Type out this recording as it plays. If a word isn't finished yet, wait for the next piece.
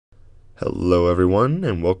Hello everyone,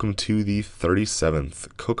 and welcome to the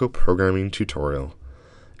 37th Cocoa programming tutorial.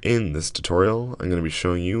 In this tutorial, I'm going to be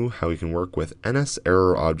showing you how we can work with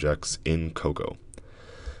NSError objects in Cocoa.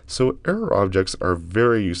 So error objects are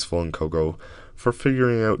very useful in Cocoa for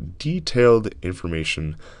figuring out detailed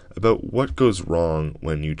information about what goes wrong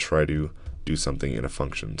when you try to do something in a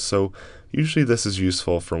function. So usually this is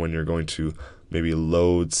useful for when you're going to maybe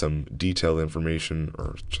load some detailed information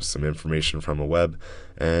or just some information from a web,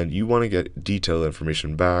 and you want to get detailed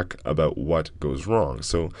information back about what goes wrong.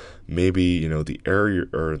 So maybe the error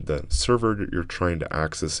or the server you're trying to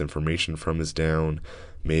access information from is down.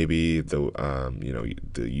 Maybe the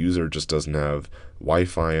user just doesn't have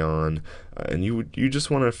Wi-Fi on, and you just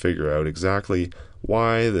want to figure out exactly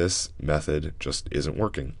why this method just isn't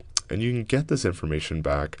working. And you can get this information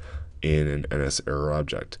back in an NSError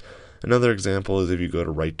object. Another example is if you go to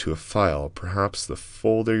write to a file, perhaps the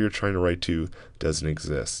folder you're trying to write to doesn't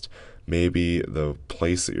exist. Maybe the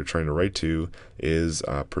place that you're trying to write to is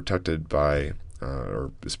protected by, or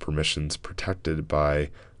is permissions protected by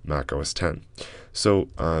Mac OS X. So,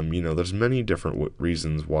 there's many different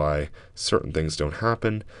reasons why certain things don't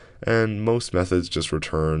happen, and most methods just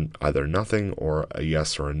return either nothing or a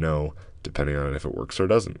yes or a no, depending on if it works or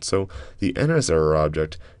doesn't. So the NSError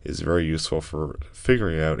object is very useful for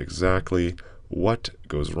figuring out exactly what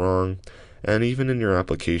goes wrong, and even in your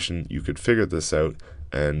application you could figure this out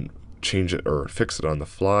and change it or fix it on the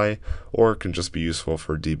fly, or it can just be useful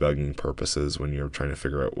for debugging purposes when you're trying to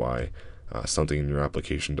figure out why something in your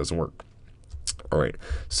application doesn't work. Alright,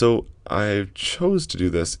 so I chose to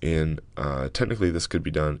do this in, technically this could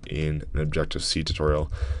be done in an Objective-C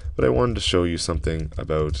tutorial, but I wanted to show you something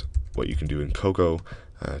about what you can do in Cocoa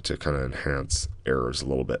to kind of enhance errors a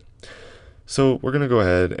little bit. So we're going to go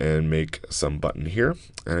ahead and make some button here,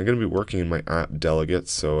 and I'm going to be working in my app delegate,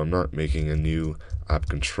 so I'm not making a new app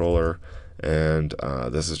controller, and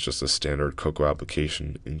this is just a standard Cocoa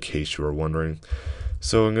application in case you were wondering.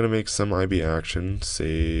 So I'm going to make some IB action,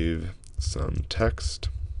 save some text,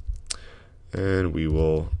 and we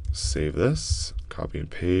will save this, copy and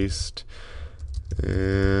paste,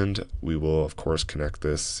 and we will of course connect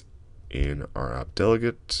this in our app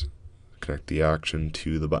delegate, connect the action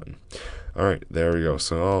to the button. Alright, there we go.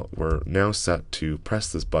 So we're now set to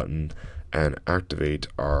press this button and activate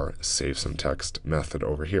our save some text method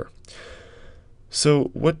over here.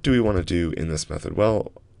 So what do we want to do in this method?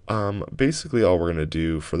 Well, basically all we're going to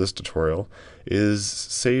do for this tutorial is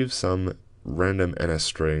save some random NS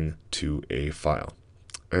string to a file.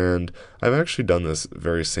 And I've actually done this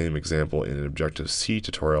very same example in an Objective-C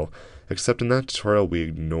tutorial, except in that tutorial we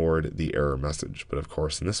ignored the error message. But of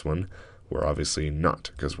course in this one we're obviously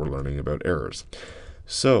not, because we're learning about errors.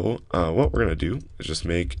 So what we're going to do is just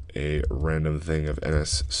make a random thing of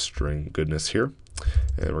NS string goodness here,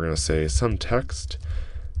 and we're going to say some text,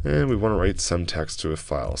 and we want to write some text to a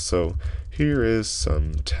file. So here is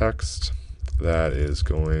some text that is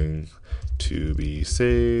going to be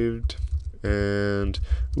saved, and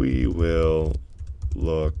we will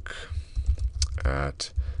look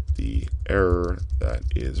at the error that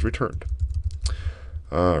is returned.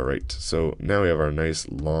 Alright, so now we have our nice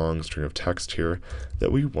long string of text here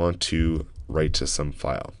that we want to write to some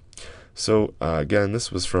file. So again,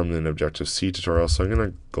 this was from an Objective-C tutorial, so I'm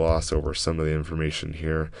going to gloss over some of the information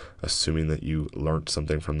here, assuming that you learned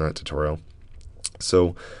something from that tutorial.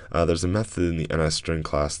 So there's a method in the NSString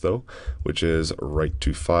class though, which is write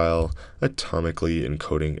to file atomically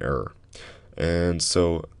encoding error. And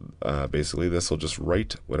so basically this will just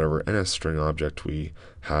write whatever NSString object we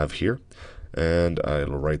have here, and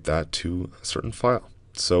it'll write that to a certain file.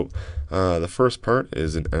 So the first part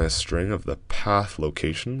is an NSString of the path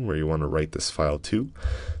location where you want to write this file to.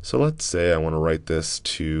 So let's say I want to write this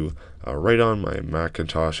to right on my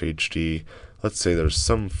Macintosh HD. Let's say there's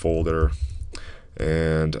some folder,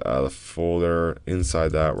 and the folder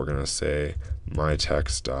inside that we're going to say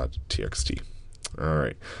mytext.txt.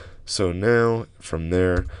 Alright, so now from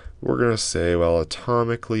there we're going to say, well,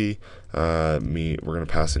 atomically we're going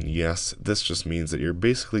to pass in yes. This just means that you're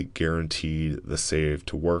basically guaranteed the save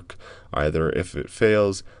to work. Either if it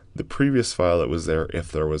fails, the previous file that was there,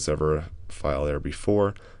 if there was ever a file there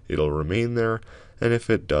before, it'll remain there, and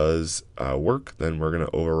if it does work, then we're going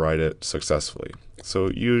to override it successfully.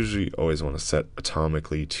 So you usually always want to set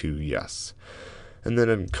atomically to yes. And then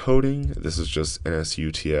encoding, this is just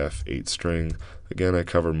NSUTF-8 string. Again, I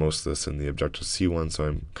covered most of this in the Objective-C one, so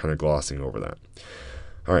I'm kind of glossing over that.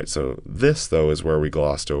 Alright, so this though is where we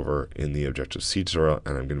glossed over in the Objective-C tutorial,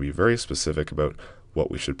 and I'm going to be very specific about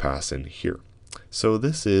what we should pass in here. So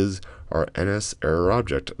this is our NSError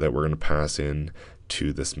object that we're going to pass in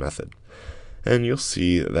to this method. And you'll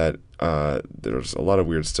see that there's a lot of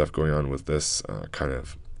weird stuff going on with this kind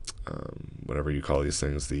of whatever you call these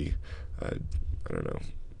things. I don't know.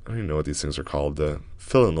 I don't even know what these things are called. The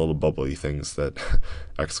fill in little bubbly things that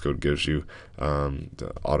Xcode gives you,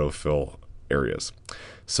 the autofill areas.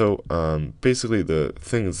 So basically the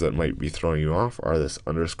things that might be throwing you off are this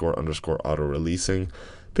underscore auto releasing.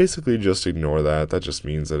 Basically just ignore that. That just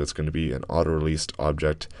means that it's going to be an auto released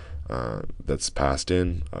object that's passed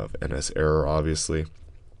in of NSError, obviously.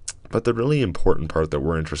 But the really important part that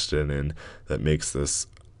we're interested in that makes this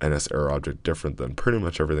NSError object different than pretty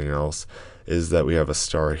much everything else is that we have a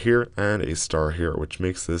star here and a star here, which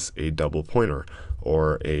makes this a double pointer,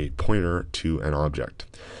 or a pointer to an object.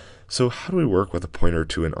 So how do we work with a pointer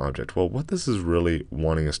to an object? Well, what this is really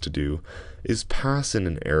wanting us to do is pass in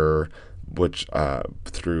an error which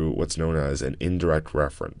through what's known as an indirect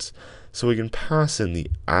reference. So we can pass in the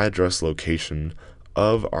address location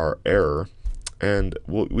of our error, and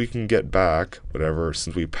we can get back whatever.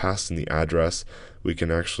 Since we passed in the address, we can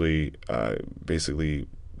actually basically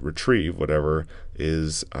retrieve whatever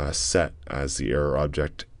is set as the error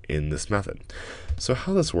object in this method. So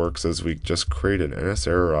how this works is we just create an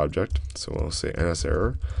NSError object. So we'll say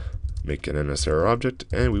NSError, make an NSError object,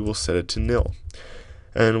 and we will set it to nil.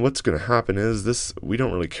 And what's going to happen is this, we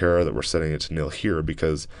don't really care that we're setting it to nil here,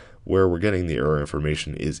 because where we're getting the error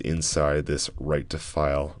information is inside this write to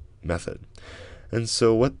file method. And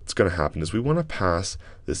so what's going to happen is we want to pass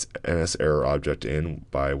this NSError object in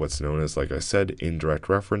by what's known as, like I said, indirect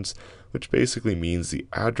reference, which basically means the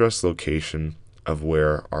address location of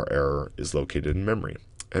where our error is located in memory.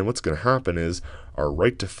 And what's going to happen is our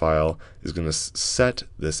write to file is going to set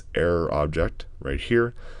this error object right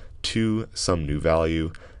here to some new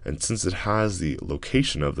value, and since it has the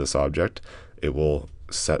location of this object, it will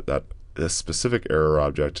set this specific error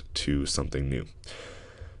object to something new.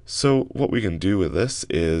 So what we can do with this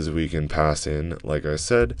is we can pass in, like I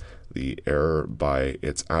said, the error by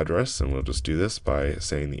its address, and we'll just do this by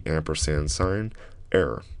saying the ampersand sign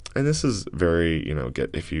error. And this is very,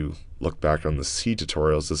 if you look back on the C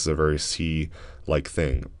tutorials, this is a very C-like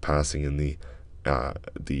thing, passing in the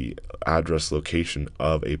address location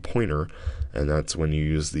of a pointer, and that's when you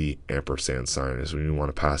use the ampersand sign, is when you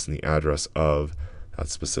want to pass in the address of that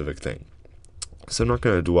specific thing. So I'm not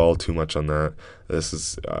going to dwell too much on that. This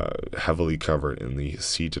is heavily covered in the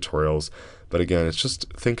C tutorials, but again, it's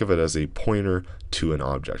just think of it as a pointer to an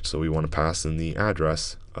object. So we want to pass in the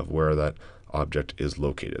address of where that object is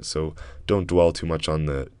located. So don't dwell too much on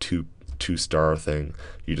the two star thing.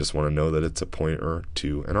 You just want to know that it's a pointer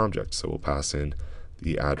to an object. So we'll pass in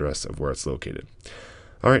the address of where it's located.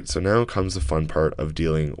 Alright, so now comes the fun part of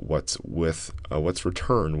dealing what's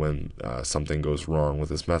returned when something goes wrong with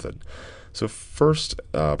this method. So first,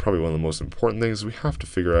 probably one of the most important things, we have to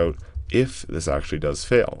figure out if this actually does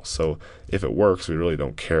fail. So if it works, we really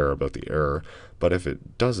don't care about the error, but if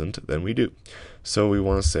it doesn't, then we do. So we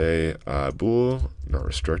want to say bool, not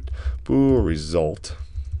restrict, bool result,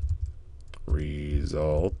 there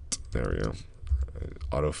we go.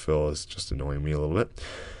 Autofill is just annoying me a little bit.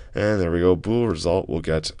 And there we go, bool result will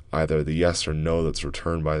get either the yes or no that's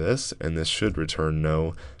returned by this, and this should return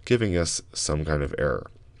no, giving us some kind of error.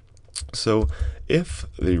 So if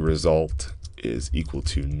the result is equal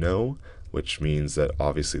to no, which means that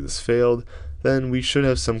obviously this failed, then we should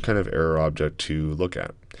have some kind of error object to look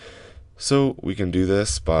at. So we can do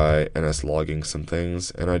this by NSLogging some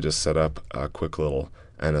things, and I just set up a quick little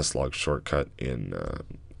NSLog shortcut in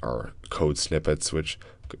our code snippets, which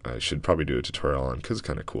I should probably do a tutorial on because it's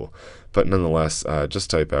kind of cool. But nonetheless, just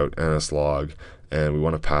type out NSLog, and we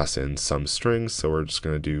want to pass in some strings, so we're just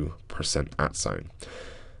going to do %@.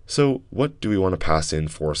 So what do we want to pass in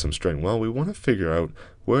for some string? Well, we want to figure out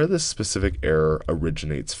where this specific error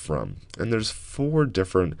originates from. And there's 4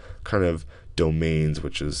 different kind of domains,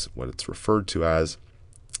 which is what it's referred to as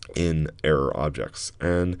in error objects.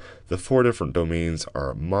 And the 4 different domains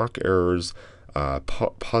are mock errors,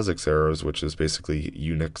 POSIX errors, which is basically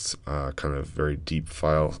Unix kind of very deep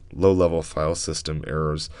low-level file system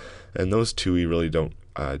errors, and those 2 we really don't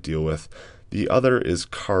deal with. The other is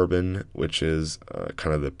Carbon, which is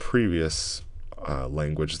kind of the previous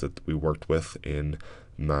language that we worked with in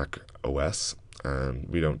Mac OS, and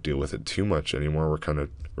we don't deal with it too much anymore.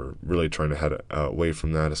 We're really trying to head away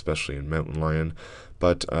from that, especially in Mountain Lion.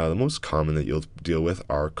 But the most common that you'll deal with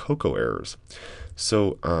are Cocoa errors.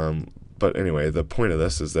 So but anyway, the point of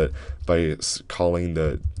this is that by sending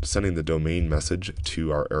the domain message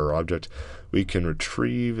to our error object, we can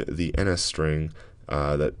retrieve the NS string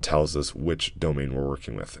that tells us which domain we're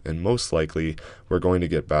working with. And most likely, we're going to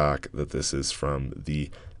get back that this is from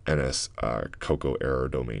the NS Cocoa error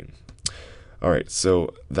domain. Alright,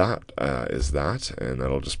 so that is that, and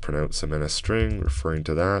that'll just print out some NS string referring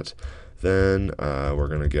to that. Then we're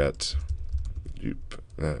going to get,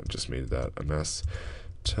 just made that a mess,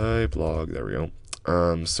 type log, there we go.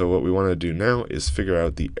 So what we want to do now is figure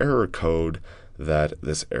out the error code that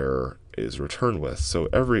this error is returned with. So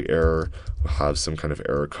every error will have some kind of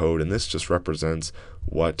error code, and this just represents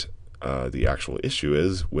what the actual issue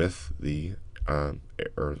is with the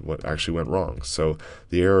or what actually went wrong. So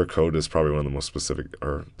the error code is probably one of the most specific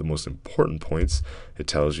or the most important points. It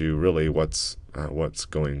tells you really what's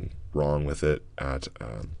going wrong with it at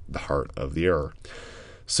the heart of the error.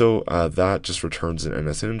 So that just returns an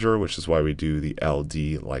NSInteger, which is why we do the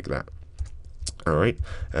LD like that. Alright,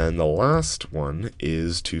 and the last one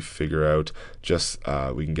is to figure out just,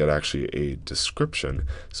 we can get actually a description.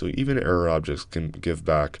 So even error objects can give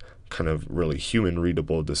back kind of really human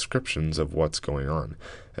readable descriptions of what's going on.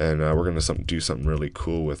 And we're going to do something really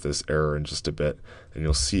cool with this error in just a bit, and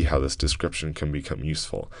you'll see how this description can become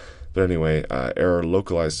useful. But anyway, error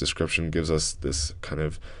localized description gives us this kind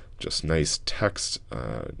of just nice text,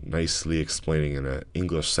 nicely explaining in an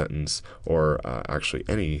English sentence or actually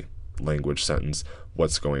any language sentence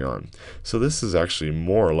what's going on. So this is actually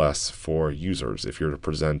more or less for users if you're to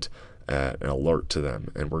present an alert to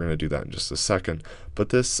them, and we're going to do that in just a second. But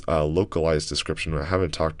this localized description, I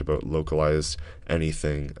haven't talked about localized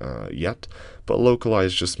anything yet, but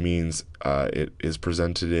localized just means it is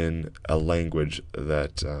presented in a language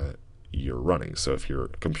that you're running. So if your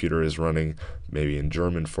computer is running maybe in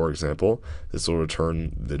German, for example, this will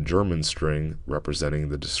return the German string representing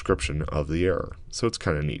the description of the error. So it's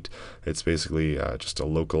kind of neat. It's basically just a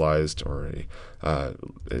localized or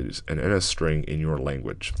an NS string in your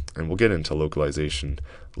language. And we'll get into localization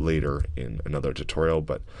later in another tutorial,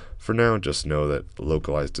 but for now just know that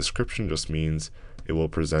localized description just means it will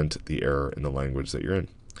present the error in the language that you're in.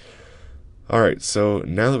 Alright, so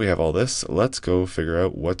now that we have all this, let's go figure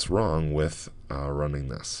out what's wrong with running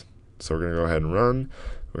this. So we're going to go ahead and run.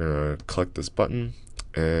 We're going to click this button,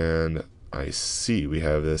 and I see we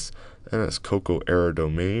have this NSCoco error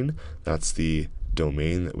domain. That's the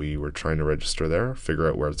domain that we were trying to register there, figure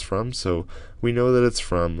out where it's from. So we know that it's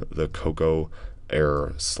from the Coco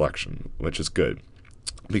error selection, which is good,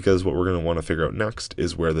 because what we're going to want to figure out next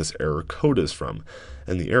is where this error code is from.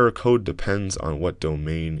 And the error code depends on what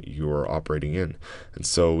domain you're operating in. And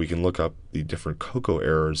so we can look up the different Coco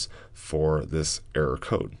errors for this error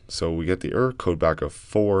code. So we get the error code back of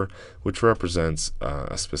 4, which represents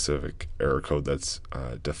a specific error code that's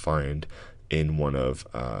defined in one of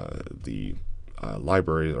the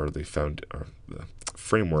libraries or the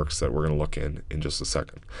frameworks that we're going to look in just a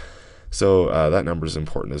second. So that number is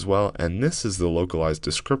important as well, and this is the localized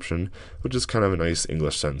description, which is kind of a nice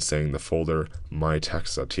English sentence saying the folder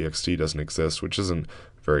mytext.txt doesn't exist, which isn't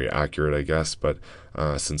very accurate, I guess, but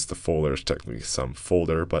since the folder is technically some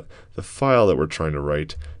folder, but the file that we're trying to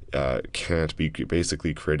write can't be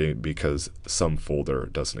basically created because some folder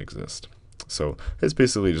doesn't exist. So it's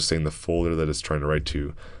basically just saying the folder that it's trying to write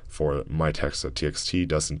to for mytext.txt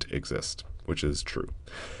doesn't exist, which is true.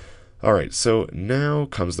 Alright, so now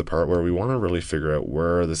comes the part where we want to really figure out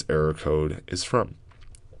where this error code is from.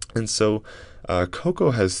 And so Coco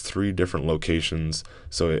has 3 different locations.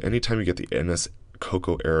 So anytime you get the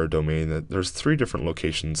NSCoco error domain, there's 3 different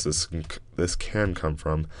locations this can come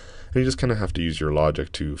from. And you just kind of have to use your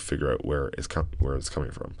logic to figure out where it's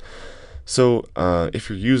coming from. So if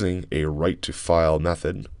you're using a write to file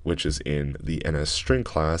method, which is in the NSString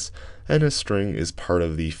class, NSString is part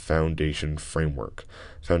of the Foundation framework.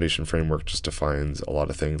 Foundation framework just defines a lot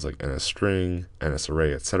of things like NSString,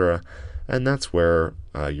 NSArray, etc. And that's where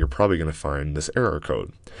you're probably going to find this error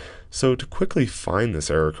code. So to quickly find this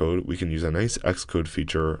error code, we can use a nice Xcode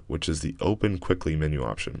feature, which is the Open Quickly menu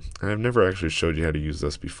option. And I've never actually showed you how to use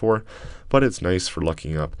this before, but it's nice for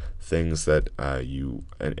looking up things that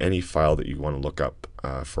any file that you want to look up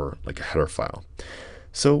for like a header file.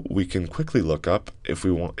 So we can quickly look up, if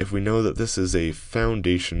we know that this is a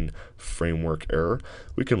Foundation framework error,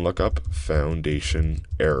 we can look up Foundation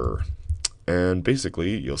error. And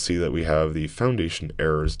basically, you'll see that we have the foundation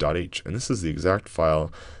errors.h, and this is the exact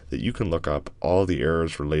file that you can look up all the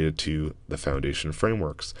errors related to the Foundation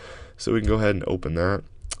frameworks. So we can go ahead and open that,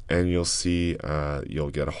 and you'll see you'll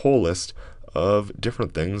get a whole list of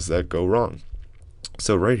different things that go wrong.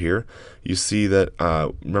 So right here, you see that,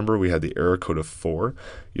 remember we had the error code of 4.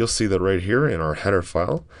 You'll see that right here in our header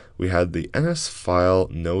file, we had the NS file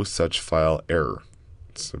no such file error.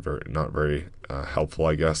 It's not very helpful,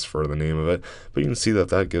 I guess, for the name of it, but you can see that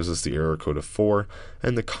that gives us the error code of 4,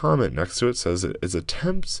 and the comment next to it says it is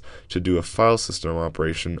attempts to do a file system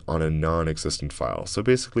operation on a non-existent file. So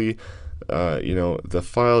basically, the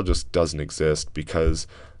file just doesn't exist because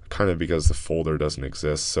the folder doesn't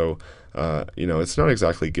exist. So it's not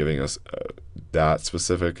exactly giving us that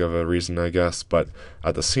specific of a reason, I guess, but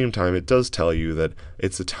at the same time it does tell you that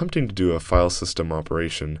it's attempting to do a file system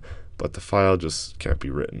operation, but the file just can't be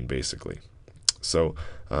written, basically. So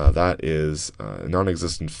that is a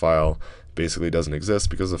non-existent file basically doesn't exist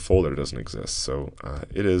because the folder doesn't exist. So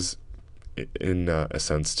it is, in a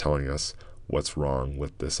sense, telling us what's wrong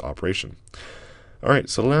with this operation. Alright,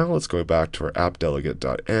 so now let's go back to our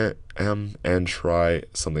appdelegate.m and try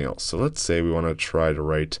something else. So let's say we want to try to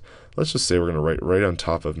write, let's just say we're going to write right on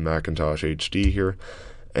top of Macintosh HD here,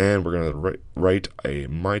 and we're going to write a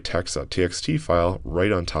mytext.txt file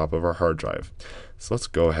right on top of our hard drive. So let's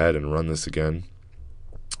go ahead and run this again,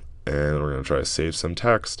 and we're going to try to save some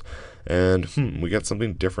text, and we get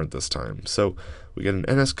something different this time. So we get an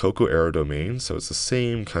NSCocoa domain, so it's the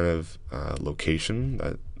same kind of location,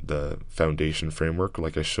 that the foundation framework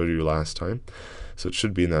like I showed you last time. So it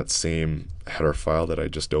should be in that same header file that I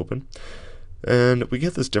just opened. And we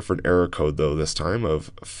get this different error code though this time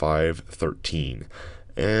of 513.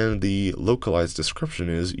 And the localized description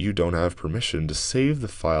is you don't have permission to save the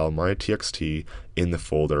file mytxt in the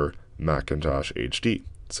folder Macintosh HD.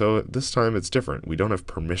 So this time it's different. We don't have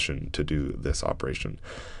permission to do this operation.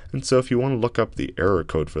 And so if you want to look up the error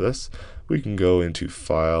code for this, we can go into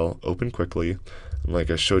File, Open Quickly, and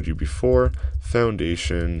like I showed you before,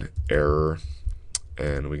 Foundation Error,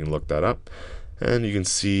 and we can look that up. And you can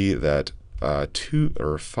see that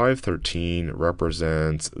 513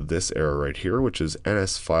 represents this error right here, which is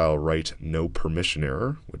NS file write no permission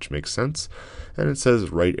error, which makes sense. And it says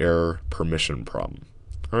write error permission problem.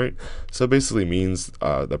 Alright, so it basically means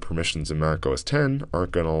the permissions in Mac OS X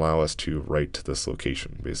aren't going to allow us to write to this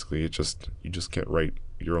location. Basically, you just can't write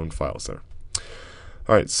your own files there.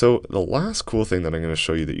 Alright, so the last cool thing that I'm going to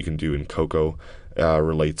show you that you can do in Cocoa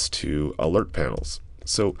relates to alert panels.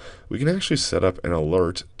 So we can actually set up an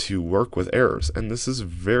alert to work with errors, and this is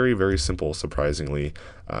very, very simple, surprisingly.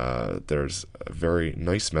 There's a very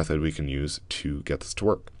nice method we can use to get this to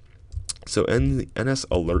work. So in the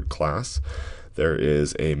NSAlert class, there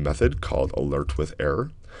is a method called alert with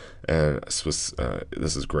error, and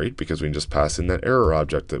this is great because we can just pass in that error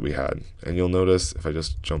object that we had. And you'll notice if I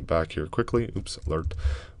just jump back here quickly, alert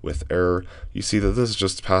with error, you see that this is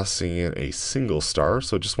just passing in a single star,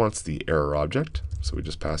 so it just wants the error object. So we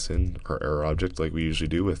just pass in our error object like we usually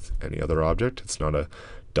do with any other object. It's not a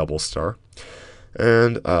double star.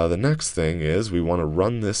 And the next thing is we want to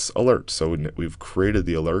run this alert. So we've created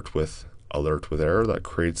the alert with error that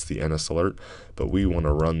creates the NSAlert, but we want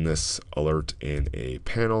to run this alert in a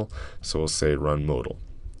panel, so we'll say run modal.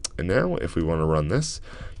 And now if we want to run this,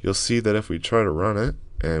 you'll see that if we try to run it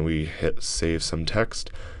and we hit save some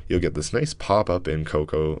text, you'll get this nice pop-up in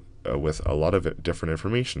Cocoa with a lot of different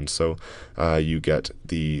information. So you get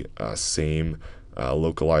the same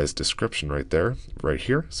localized description right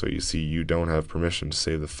here. So you see you don't have permission to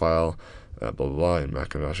save the file blah blah blah in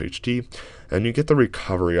Macintosh HD, and you get the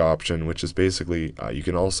recovery option, which is basically you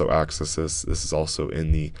can also access this. This is also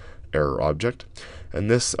in the error object, and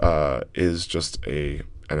this is just a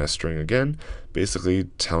NS string again, basically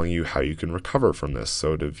telling you how you can recover from this.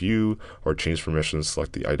 So to view or change permissions,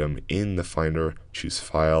 select the item in the Finder, choose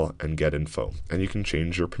File, and Get Info, and you can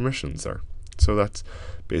change your permissions there. So that's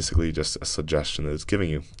basically just a suggestion that it's giving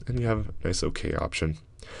you, and you have a nice OK option.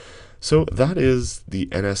 So that is the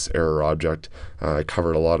NSError object. I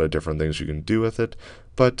covered a lot of different things you can do with it,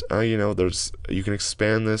 but you can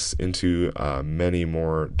expand this into many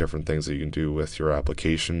more different things that you can do with your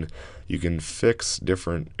application. You can fix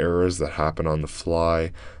different errors that happen on the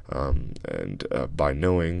fly, and by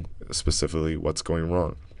knowing specifically what's going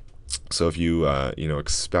wrong. So if you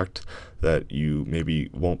expect that you maybe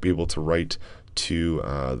won't be able to write to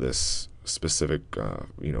this specific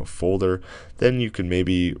folder, then you can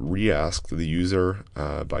maybe re-ask the user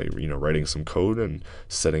by writing some code and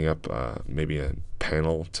setting up maybe a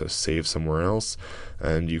panel to save somewhere else,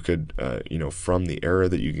 and you could from the error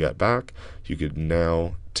that you get back, you could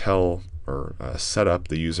now tell or set up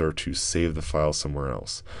the user to save the file somewhere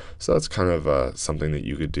else. So that's kind of something that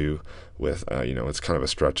you could do with, it's kind of a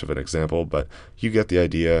stretch of an example, but you get the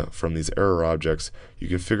idea. From these error objects, you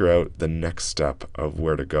can figure out the next step of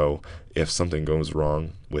where to go if something goes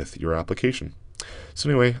wrong with your application. So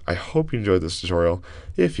anyway, I hope you enjoyed this tutorial.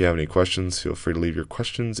 If you have any questions, feel free to leave your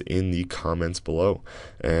questions in the comments below.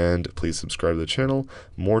 And please subscribe to the channel.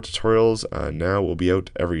 More tutorials now will be out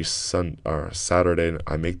every Saturday.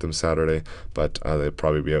 I make them Saturday, but they'll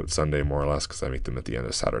probably be out Sunday more or less because I make them at the end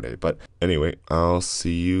of Saturday. But anyway, I'll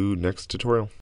see you next tutorial.